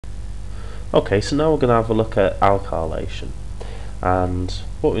Okay, so now we're going to have a look at alkylation, and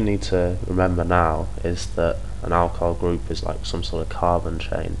what we need to remember now is that an alkyl group is like some sort of carbon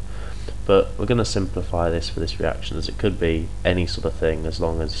chain, but we're going to simplify this for this reaction as it could be any sort of thing as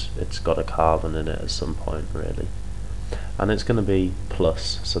long as it's got a carbon in it at some point really. And it's going to be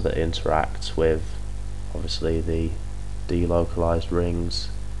plus, so that it interacts with obviously the delocalized rings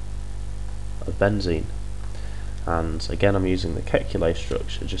of benzene. And again, I'm using the Kekulé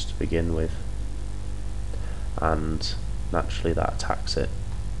structure just to begin with, and naturally that attacks it,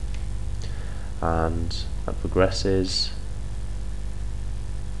 and that progresses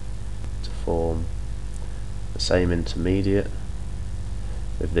to form the same intermediate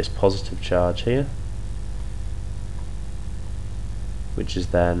with this positive charge here, which is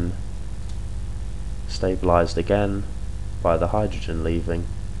then stabilized again by the hydrogen leaving,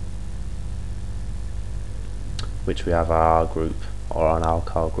 which we have our R group, or an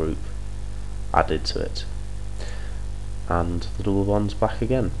alkyl group, added to it, and the double bond's back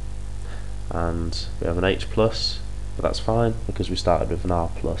again, and we have an H plus, but that's fine because we started with an R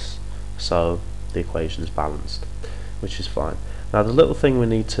plus, so the equation's balanced, which is fine. Now the little thing we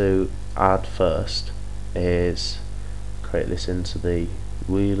need to add first is create this into the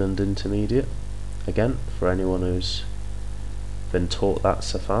Wieland intermediate, again for anyone who's been taught that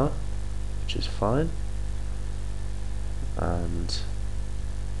so far, which is fine. And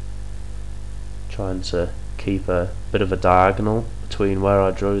trying to keep a bit of a diagonal between where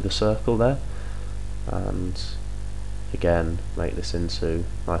I drew the circle there, and again make this into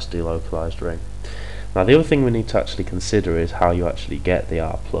a nice delocalized ring. Now the other thing we need to actually consider is how you actually get the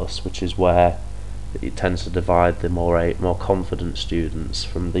R plus, which is where it tends to divide the more confident students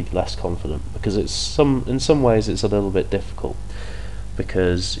from the less confident, because in some ways it's a little bit difficult,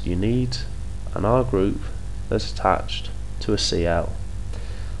 because you need an R group that's attached to a Cl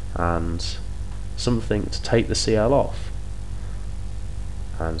and something to take the Cl off,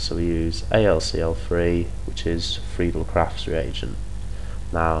 and so we use AlCl3, which is Friedel-Crafts reagent.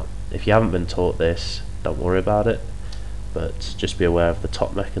 Now if you haven't been taught this, don't worry about it, but just be aware of the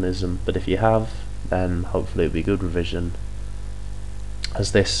top mechanism. But if you have, then hopefully it'll be good revision,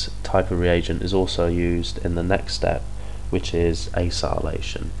 as this type of reagent is also used in the next step, which is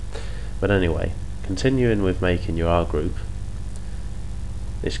acylation. But anyway, continuing with making your R group,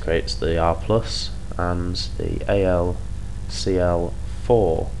 this creates the R plus and the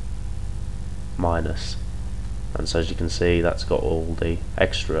AlCl4 minus, and so as you can see that's got all the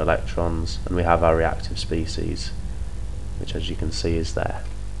extra electrons, and we have our reactive species, which as you can see is there.